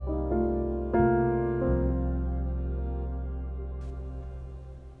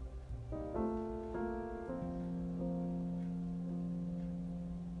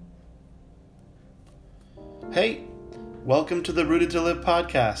Hey, welcome to the Rooted to Live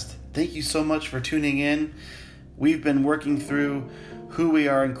podcast. Thank you so much for tuning in. We've been working through who we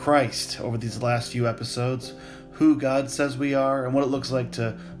are in Christ over these last few episodes, who God says we are, and what it looks like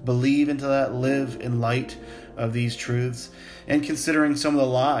to believe into that, live in light of these truths, and considering some of the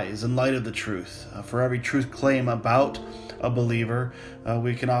lies in light of the truth. For every truth claim about a believer,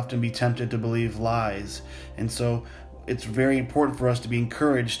 we can often be tempted to believe lies. And so it's very important for us to be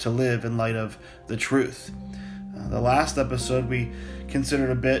encouraged to live in light of the truth. The last episode, we considered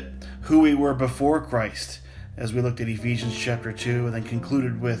a bit who we were before Christ as we looked at Ephesians chapter 2 and then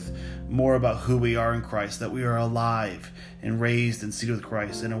concluded with more about who we are in Christ, that we are alive and raised and seated with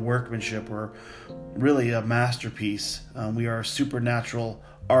Christ in a workmanship or really a masterpiece. We are a supernatural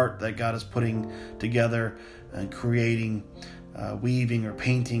art that God is putting together and creating, weaving or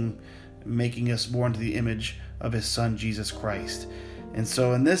painting, making us more into the image of His Son, Jesus Christ. And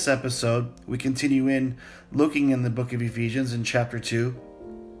so in this episode, we continue in looking in the book of Ephesians in chapter 2.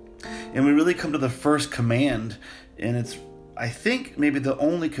 And we really come to the first command. And it's, I think, maybe the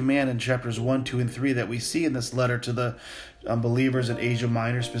only command in chapters 1, 2, and 3 that we see in this letter to the believers in Asia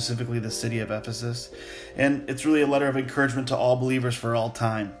Minor, specifically the city of Ephesus. And it's really a letter of encouragement to all believers for all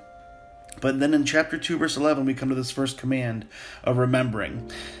time. But then in chapter 2, verse 11, we come to this first command of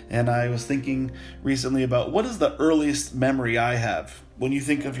remembering. And I was thinking recently about what is the earliest memory I have when you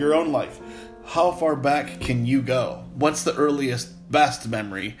think of your own life? How far back can you go? What's the earliest, best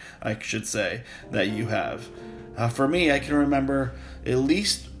memory, I should say, that you have? For me, I can remember at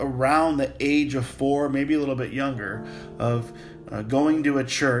least around the age of 4, maybe a little bit younger, of going to a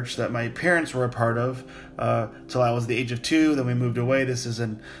church that my parents were a part of till I was the age of 2. Then we moved away. This is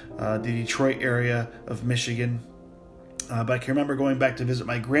in the Detroit area of Michigan. But I can remember going back to visit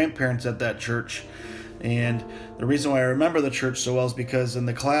my grandparents at that church. And the reason why I remember the church so well is because in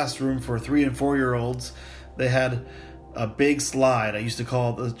the classroom for 3 and 4-year-olds, they had a big slide. I used to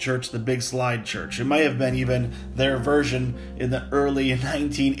call the church the Big Slide Church. It might have been even their version in the early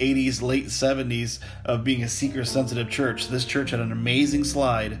 1980s, late 70s of being a seeker-sensitive church. This church had an amazing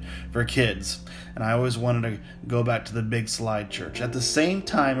slide for kids, and I always wanted to go back to the Big Slide Church. At the same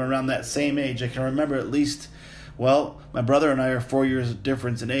time, around that same age, I can remember at least, well, my brother and I are 4 years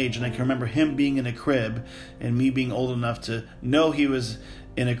difference in age, and I can remember him being in a crib and me being old enough to know he was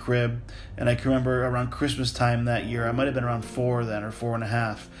in a crib. And I can remember around Christmas time that year, I might have been around 4 then, or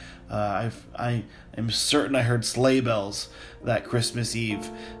 4.5. I am certain I heard sleigh bells that Christmas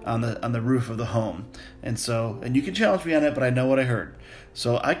Eve on the roof of the home. And you can challenge me on it, but I know what I heard.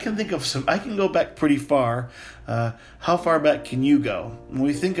 So I can think of I can go back pretty far. How far back can you go? When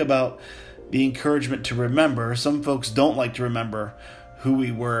we think about the encouragement to remember, some folks don't like to remember who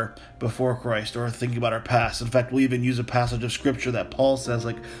we were before Christ or thinking about our past. In fact, we even use a passage of scripture that Paul says,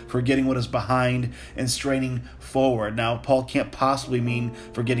 like, forgetting what is behind and straining forward. Now, Paul can't possibly mean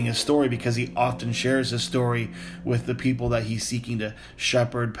forgetting his story because he often shares his story with the people that he's seeking to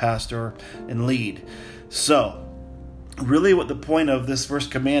shepherd, pastor, and lead. So, really what the point of this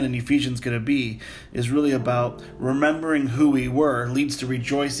first command in Ephesians is going to be is really about remembering who we were leads to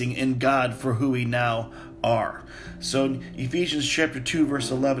rejoicing in God for who we now are. So in Ephesians chapter 2,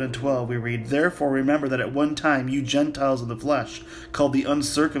 verse 11 and 12, we read, "Therefore remember that at one time you Gentiles of the flesh, called the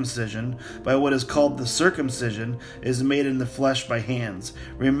uncircumcision, by what is called the circumcision, is made in the flesh by hands.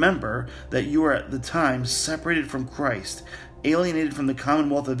 Remember that you were at the time separated from Christ, alienated from the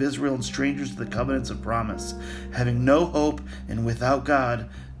commonwealth of Israel and strangers to the covenants of promise, having no hope and without God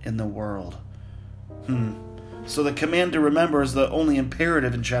in the world." So the command to remember is the only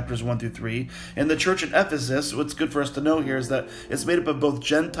imperative in chapters 1 through 3. In the church at Ephesus, what's good for us to know here is that it's made up of both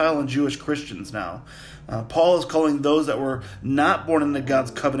Gentile and Jewish Christians now. Paul is calling those that were not born into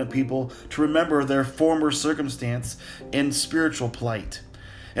God's covenant people to remember their former circumstance and spiritual plight.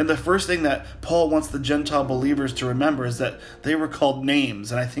 And the first thing that Paul wants the Gentile believers to remember is that they were called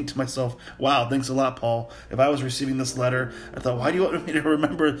names. And I think to myself, wow, thanks a lot, Paul. If I was receiving this letter, I thought, why do you want me to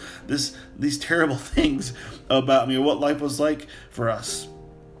remember these terrible things about me, or what life was like for us?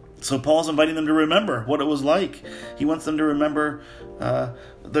 So Paul's inviting them to remember what it was like. He wants them to remember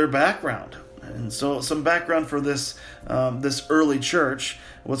their background. And so some background for this early church.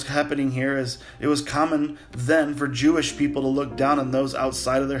 What's happening here is it was common then for Jewish people to look down on those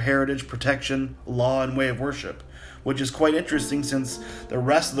outside of their heritage, protection, law, and way of worship, which is quite interesting since the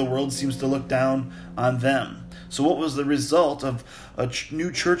rest of the world seems to look down on them. So what was the result of a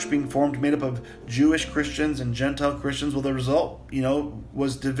new church being formed made up of Jewish Christians and Gentile Christians? Well, the result,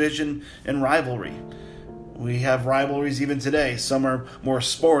 was division and rivalry. We have rivalries even today. Some are more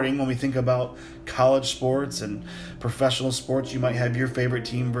sporting. When we think about college sports and professional sports, you might have your favorite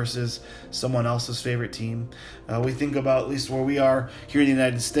team versus someone else's favorite team. We think about, at least where we are here in the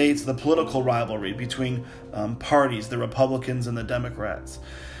United States, the political rivalry between parties, the Republicans and the Democrats.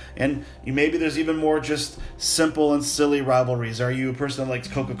 And maybe there's even more just simple and silly rivalries. Are you a person that likes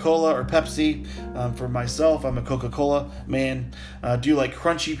Coca-Cola or Pepsi? For myself, I'm a Coca-Cola man. Do you like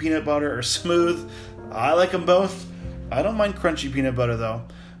crunchy peanut butter or smooth? I like them both. I don't mind crunchy peanut butter, though.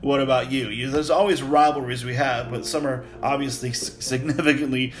 What about you? There's always rivalries we have, but some are obviously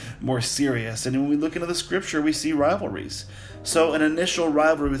significantly more serious. And when we look into the scripture, we see rivalries. So an initial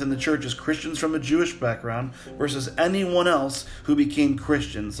rivalry within the church is Christians from a Jewish background versus anyone else who became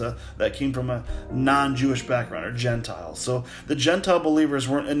Christians that came from a non-Jewish background, or Gentiles. So the Gentile believers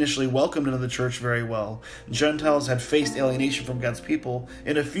weren't initially welcomed into the church very well. Gentiles had faced alienation from God's people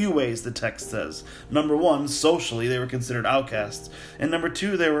in a few ways, the text says. Number one, socially, they were considered outcasts. And number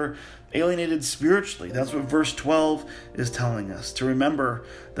two, they were alienated spiritually. That's what verse 12 is telling us. To remember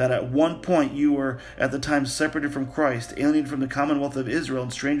that at one point you were at the time separated from Christ, alienated from the commonwealth of Israel,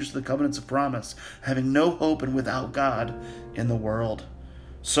 and strangers to the covenants of promise, having no hope and without God in the world.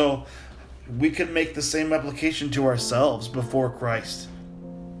 So we could make the same application to ourselves before Christ.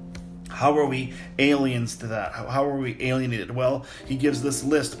 How are we aliens to that? How are we alienated? Well, he gives this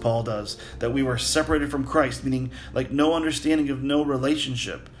list, Paul does, that we were separated from Christ, meaning like no understanding of no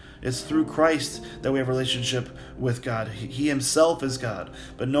relationship. It's through Christ that we have a relationship with God. He himself is God,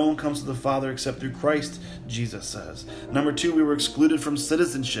 but no one comes to the Father except through Christ, Jesus says. Number two, we were excluded from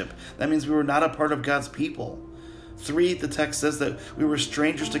citizenship. That means we were not a part of God's people. 3, the text says that we were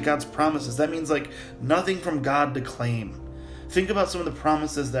strangers to God's promises. That means like nothing from God to claim. Think about some of the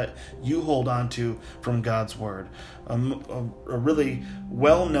promises that you hold on to from God's word. A really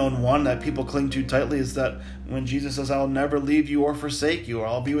well-known one that people cling to tightly is that when Jesus says, I'll never leave you or forsake you, or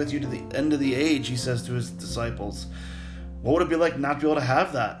I'll be with you to the end of the age, he says to his disciples. What would it be like not to be able to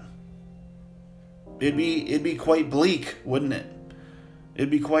have that? It'd be quite bleak, wouldn't it? It'd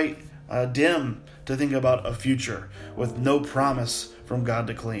be quite dim to think about a future with no promise from God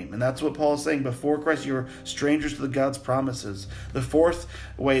to claim. And that's what Paul is saying. Before Christ, you were strangers to God's promises. The fourth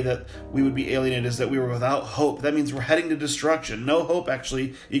way that we would be alienated is that we were without hope. That means we're heading to destruction. No hope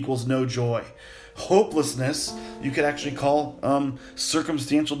actually equals no joy. Hopelessness, you could actually call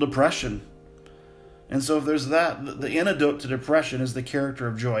circumstantial depression. And so if there's that, the antidote to depression is the character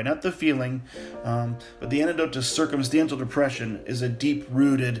of joy. Not the feeling, but the antidote to circumstantial depression is a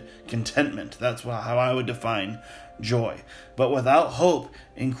deep-rooted contentment. That's how I would define joy. But without hope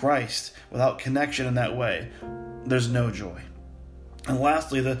in Christ, without connection in that way, there's no joy. And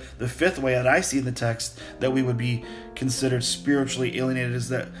lastly, the fifth way that I see in the text that we would be considered spiritually alienated is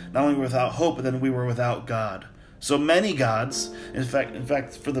that not only without hope, but then we were without God. So many gods, in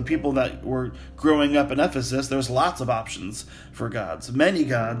fact, for the people that were growing up in Ephesus, there's lots of options for gods. Many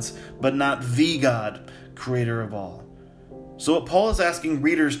gods, but not the God, creator of all. So what Paul is asking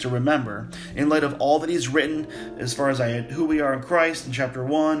readers to remember, in light of all that he's written, as far as who we are in Christ in chapter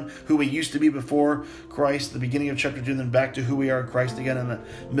 1, who we used to be before Christ, the beginning of chapter 2, and then back to who we are in Christ again in the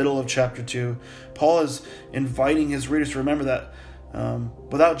middle of chapter 2, Paul is inviting his readers to remember that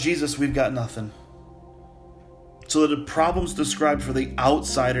without Jesus, we've got nothing. So that the problems described for the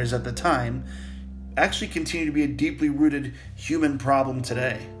outsiders at the time actually continue to be a deeply rooted human problem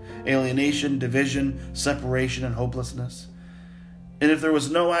today. Alienation, division, separation, and hopelessness. And if there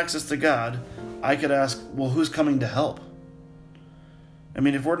was no access to God, I could ask, well, who's coming to help? I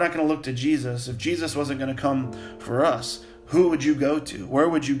mean, if we're not going to look to Jesus, if Jesus wasn't going to come for us, who would you go to? Where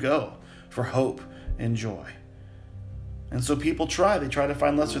would you go for hope and joy? And so people they try to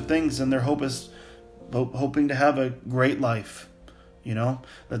find lesser things, and their hope is hoping to have a great life,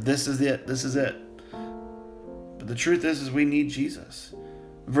 that this is it. But the truth is we need Jesus.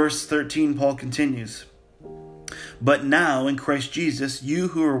 Verse 13, Paul continues, but now in Christ Jesus, you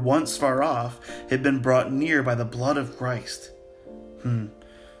who were once far off have been brought near by the blood of Christ.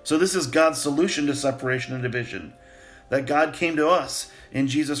 So this is God's solution to separation and division, that God came to us in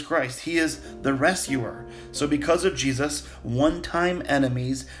Jesus Christ. He is the rescuer. So because of Jesus, one-time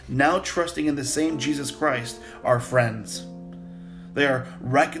enemies, now trusting in the same Jesus Christ, are friends. They are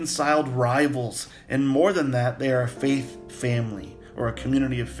reconciled rivals. And more than that, they are a faith family, or a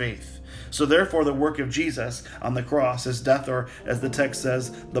community of faith. So therefore, the work of Jesus on the cross, his death, or as the text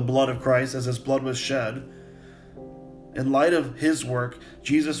says, the blood of Christ, as his blood was shed, in light of his work,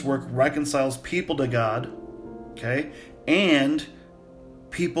 Jesus' work reconciles people to God, and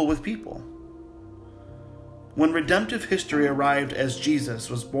people with people. When redemptive history arrived as Jesus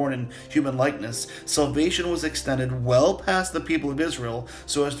was born in human likeness, salvation was extended well past the people of Israel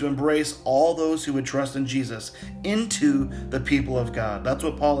so as to embrace all those who would trust in Jesus into the people of God. That's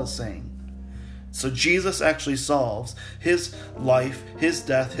what Paul is saying. So Jesus actually solves his life, his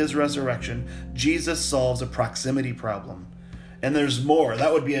death, his resurrection. Jesus solves a proximity problem. And there's more.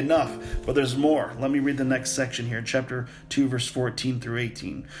 That would be enough, but there's more. Let me read the next section here, chapter 2, verse 14 through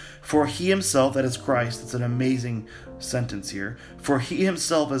 18. For he himself, that is Christ, it's an amazing sentence here. For he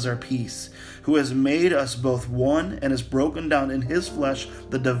himself is our peace, who has made us both one and has broken down in his flesh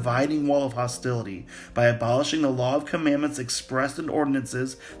the dividing wall of hostility, by abolishing the law of commandments expressed in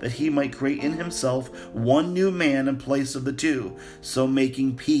ordinances, that he might create in himself one new man in place of the two, so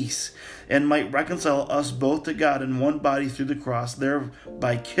making peace, and might reconcile us both to God in one body through the cross,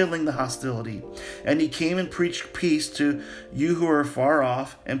 thereby killing the hostility. And he came and preached peace to you who are far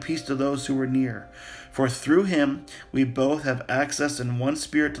off, and peace to those who were near. For through him we both have access in one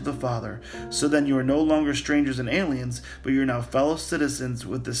spirit to the Father. So then you are no longer strangers and aliens, but you are now fellow citizens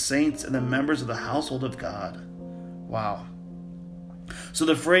with the saints and the members of the household of God. Wow. So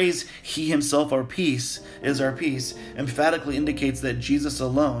the phrase, he himself our peace, is our peace, emphatically indicates that Jesus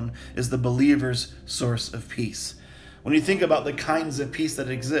alone is the believer's source of peace. When you think about the kinds of peace that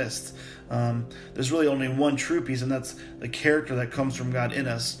exist, there's really only one true peace, and that's the character that comes from God in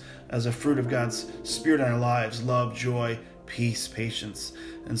us as a fruit of God's Spirit in our lives: love, joy, peace, patience,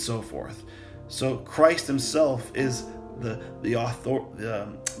 and so forth. So Christ himself is the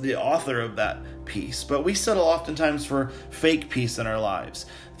author of that peace. But we settle oftentimes for fake peace in our lives.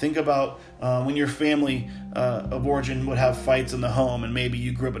 Think about when your family of origin would have fights in the home, and maybe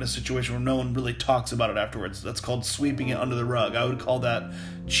you grew up in a situation where no one really talks about it afterwards. That's called sweeping it under the rug. I would call that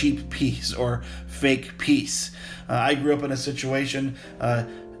cheap peace or fake peace. I grew up in a situation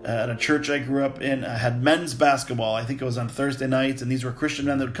at a church I grew up in, had men's basketball. I think it was on Thursday nights, and these were Christian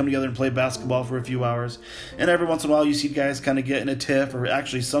men that would come together and play basketball for a few hours. And every once in a while you see guys kind of get in a tiff, or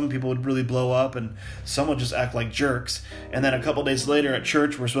actually some people would really blow up, and some would just act like jerks. And then a couple days later at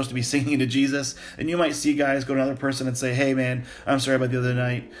church, we're supposed to be singing to Jesus, and you might see guys go to another person and say, "Hey man, I'm sorry about the other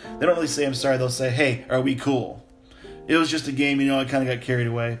night." They don't really say "I'm sorry," they'll say, "Hey, are we cool? It was just a game, I kind of got carried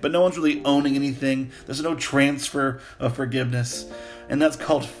away." But no one's really owning anything. There's no transfer of forgiveness. And that's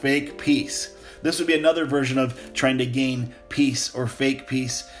called fake peace. This would be another version of trying to gain peace or fake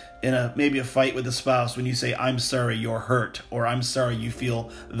peace in maybe a fight with a spouse, when you say, "I'm sorry you're hurt," or "I'm sorry you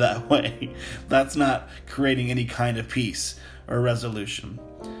feel that way." That's not creating any kind of peace or resolution.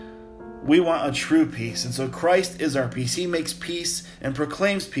 We want a true peace, and so Christ is our peace. He makes peace and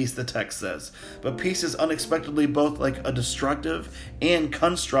proclaims peace, the text says. But peace is unexpectedly both like a destructive and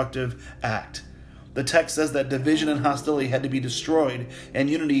constructive act. The text says that division and hostility had to be destroyed and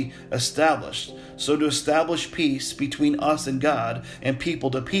unity established. So to establish peace between us and God and people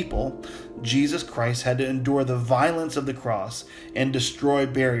to people, Jesus Christ had to endure the violence of the cross and destroy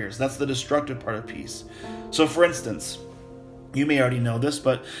barriers. That's the destructive part of peace. So for instance, you may already know this,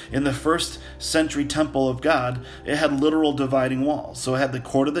 but in the first century temple of God, it had literal dividing walls. So it had the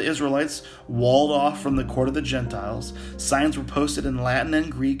court of the Israelites walled off from the court of the Gentiles. Signs were posted in Latin and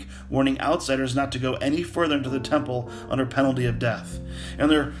Greek warning outsiders not to go any further into the temple under penalty of death.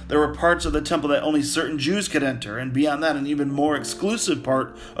 And there were parts of the temple that only certain Jews could enter, and beyond that, an even more exclusive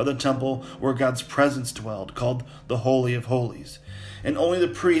part of the temple where God's presence dwelled, called the Holy of Holies. And only the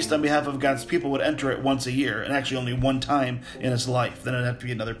priest on behalf of God's people would enter it once a year, and actually only one time in his life. Then it'd have to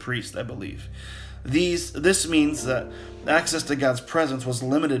be another priest, I believe. This means that access to God's presence was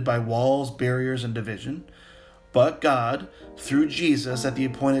limited by walls, barriers, and division. But God, through Jesus at the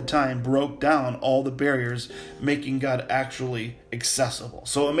appointed time, broke down all the barriers, making God actually accessible.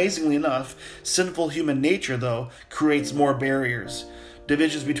 So amazingly enough, sinful human nature, though, creates more barriers.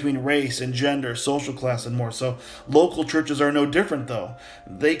 Divisions between race and gender, social class, and more. So local churches are no different, though.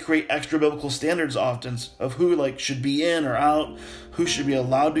 They create extra biblical standards often of who should be in or out, who should be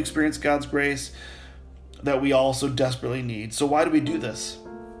allowed to experience God's grace that we all so desperately need. So why do we do this?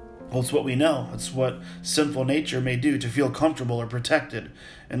 Well, it's what we know. It's what sinful nature may do to feel comfortable or protected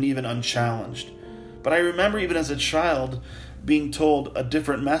and even unchallenged. But I remember even as a child being told a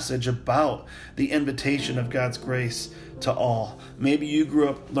different message about the invitation of God's grace to all. Maybe you grew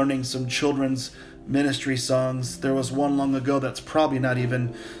up learning some children's ministry songs. There was one long ago that's probably not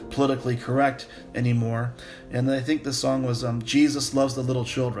even politically correct anymore. And I think the song was Jesus Loves the Little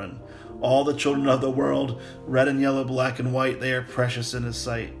Children. All the children of the world, red and yellow, black and white, they are precious in his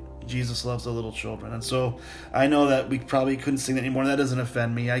sight. Jesus loves the little children. And so I know that we probably couldn't sing that anymore. That doesn't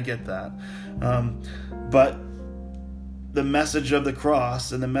offend me. I get that. But the message of the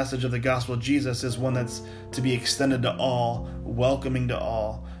cross and the message of the gospel of Jesus is one that's to be extended to all, welcoming to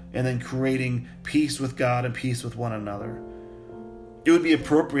all, and then creating peace with God and peace with one another. It would be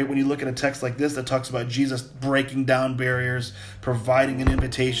appropriate when you look at a text like this that talks about Jesus breaking down barriers, providing an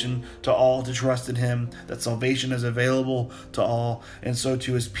invitation to all to trust in him, that salvation is available to all, and so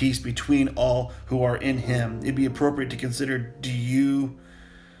too is peace between all who are in him. It'd be appropriate to consider, do you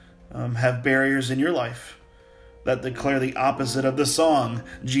have barriers in your life that declare the opposite of the song,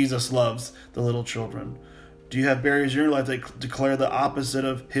 Jesus loves the little children? Do you have barriers in your life that declare the opposite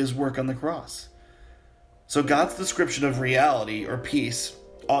of his work on the cross? So God's description of reality or peace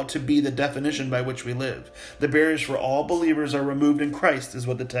ought to be the definition by which we live. The barriers for all believers are removed in Christ, is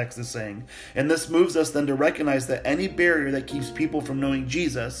what the text is saying. And this moves us then to recognize that any barrier that keeps people from knowing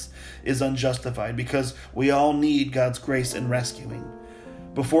Jesus is unjustified, because we all need God's grace in rescuing.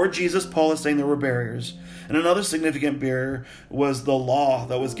 Before Jesus, Paul is saying there were barriers. And another significant barrier was the law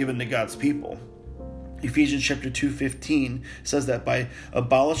that was given to God's people. Ephesians chapter 2:15 says that by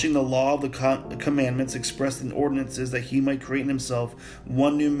abolishing the law of the commandments expressed in ordinances, that he might create in himself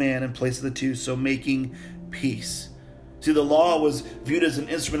one new man in place of the two, so making peace. See, the law was viewed as an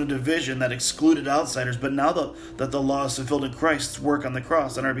instrument of division that excluded outsiders, but now that the law is fulfilled in Christ's work on the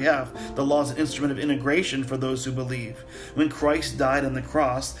cross on our behalf, the law is an instrument of integration for those who believe. When Christ died on the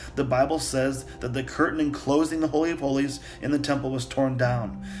cross, the Bible says that the curtain enclosing the Holy of Holies in the temple was torn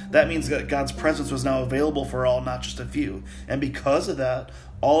down. That means that God's presence was now available for all, not just a few. And because of that,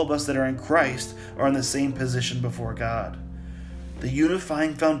 all of us that are in Christ are in the same position before God. The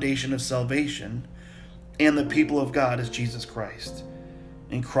unifying foundation of salvation and the people of God is Jesus Christ.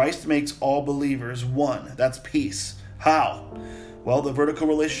 And Christ makes all believers one. That's peace. How? Well, the vertical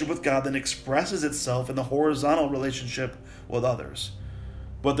relationship with God then expresses itself in the horizontal relationship with others.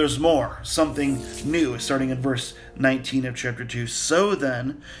 But there's more, something new, starting in verse 19 of chapter 2. So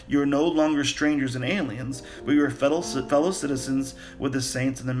then, you are no longer strangers and aliens, but you are fellow citizens with the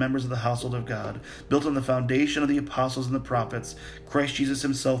saints and the members of the household of God, built on the foundation of the apostles and the prophets, Christ Jesus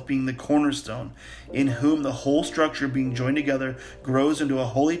himself being the cornerstone, in whom the whole structure being joined together grows into a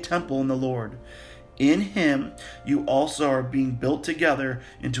holy temple in the Lord. In him, you also are being built together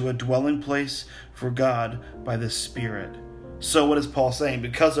into a dwelling place for God by the Spirit. So what is Paul saying?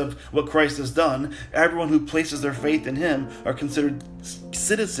 Because of what Christ has done, everyone who places their faith in him are considered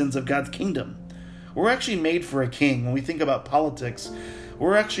citizens of God's kingdom. We're actually made for a king. When we think about politics,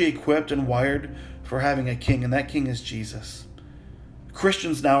 we're actually equipped and wired for having a king, and that king is Jesus.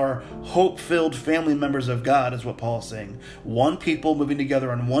 Christians now are hope-filled family members of God, is what Paul is saying. One people moving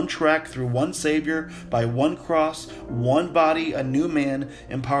together on one track through one Savior, by one cross, one body, a new man,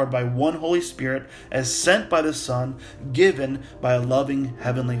 empowered by one Holy Spirit, as sent by the Son, given by a loving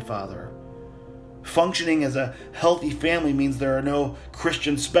Heavenly Father. Functioning as a healthy family means there are no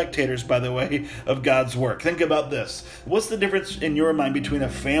Christian spectators, by the way, of God's work. Think about this. What's the difference in your mind between a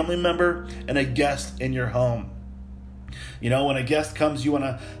family member and a guest in your home? You know, when a guest comes, you want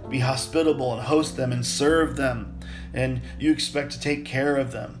to be hospitable and host them and serve them, and you expect to take care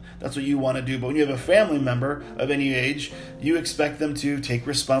of them. That's what you want to do. But when you have a family member of any age, you expect them to take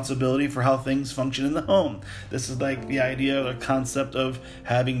responsibility for how things function in the home. This is like the idea or concept of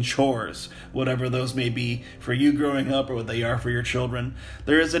having chores, whatever those may be for you growing up or what they are for your children.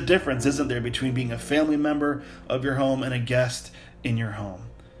 There is a difference, isn't there, between being a family member of your home and a guest in your home.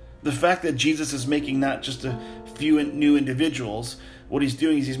 The fact that Jesus is making not just a few new individuals, what he's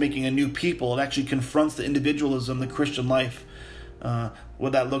doing is he's making a new people. It actually confronts the individualism, the Christian life,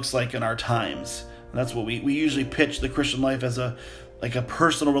 what that looks like in our times. And that's what we usually pitch the Christian life as a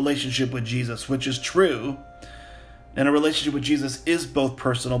personal relationship with Jesus, which is true. And a relationship with Jesus is both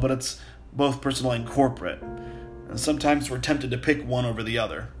personal, but it's both personal and corporate. And sometimes we're tempted to pick one over the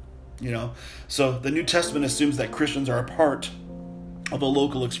other, you know. So the New Testament assumes that Christians are a part of a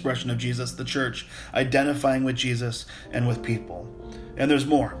local expression of Jesus, the church, identifying with Jesus and with people. And there's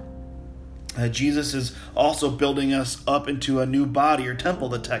more. Jesus is also building us up into a new body or temple,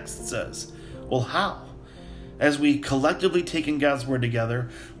 the text says. Well, how? As we collectively take in God's word together,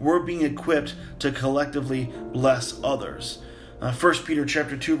 we're being equipped to collectively bless others. 1 Peter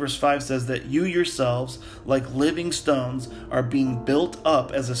chapter 2 verse 5 says that you yourselves, like living stones, are being built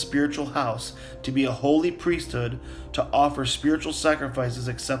up as a spiritual house to be a holy priesthood, to offer spiritual sacrifices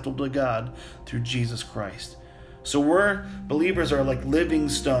acceptable to God through Jesus Christ. So we're believers are like living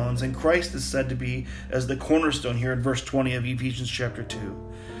stones, and Christ is said to be as the cornerstone here in verse 20 of Ephesians chapter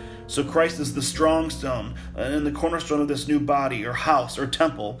 2. So Christ is the strong stone, and the cornerstone of this new body or house or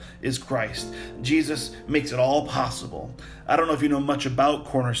temple is Christ. Jesus makes it all possible. I don't know if you know much about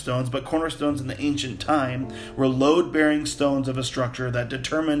cornerstones, but cornerstones in the ancient time were load-bearing stones of a structure that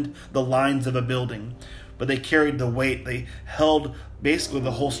determined the lines of a building. But they carried the weight. They held basically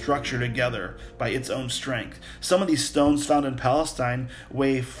the whole structure together by its own strength. Some of these stones found in Palestine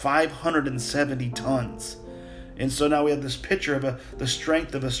weigh 570 tons. And so now we have this picture of the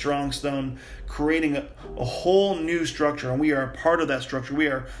strength of a strong stone creating a whole new structure, and we are a part of that structure. We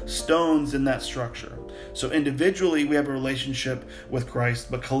are stones in that structure. So individually, we have a relationship with Christ,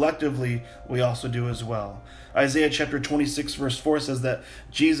 but collectively, we also do as well. Isaiah chapter 26, verse 4 says that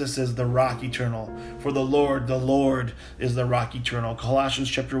Jesus is the rock eternal. For the Lord is the rock eternal. Colossians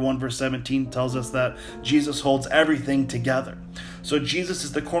chapter 1, verse 17 tells us that Jesus holds everything together. So Jesus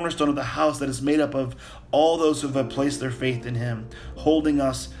is the cornerstone of the house that is made up of all those who have placed their faith in him, holding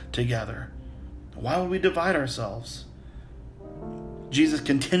us together. Why would we divide ourselves? Jesus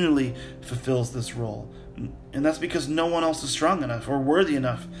continually fulfills this role. And that's because no one else is strong enough or worthy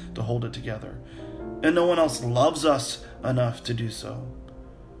enough to hold it together. And no one else loves us enough to do so.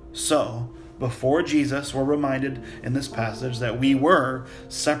 So, before Jesus, we're reminded in this passage that we were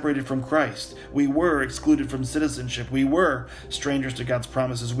separated from Christ. We were excluded from citizenship. We were strangers to God's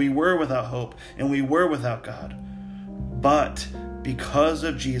promises. We were without hope, and we were without God. But because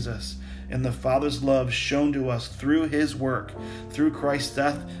of Jesus and the Father's love shown to us through his work, through Christ's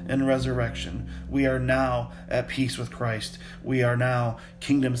death and resurrection, we are now at peace with Christ. We are now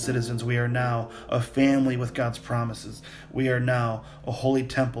kingdom citizens. We are now a family with God's promises. We are now a holy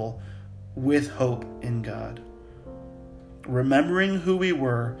temple with hope in God. Remembering who we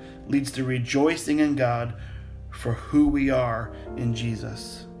were leads to rejoicing in God for who we are in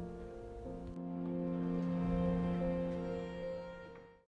Jesus.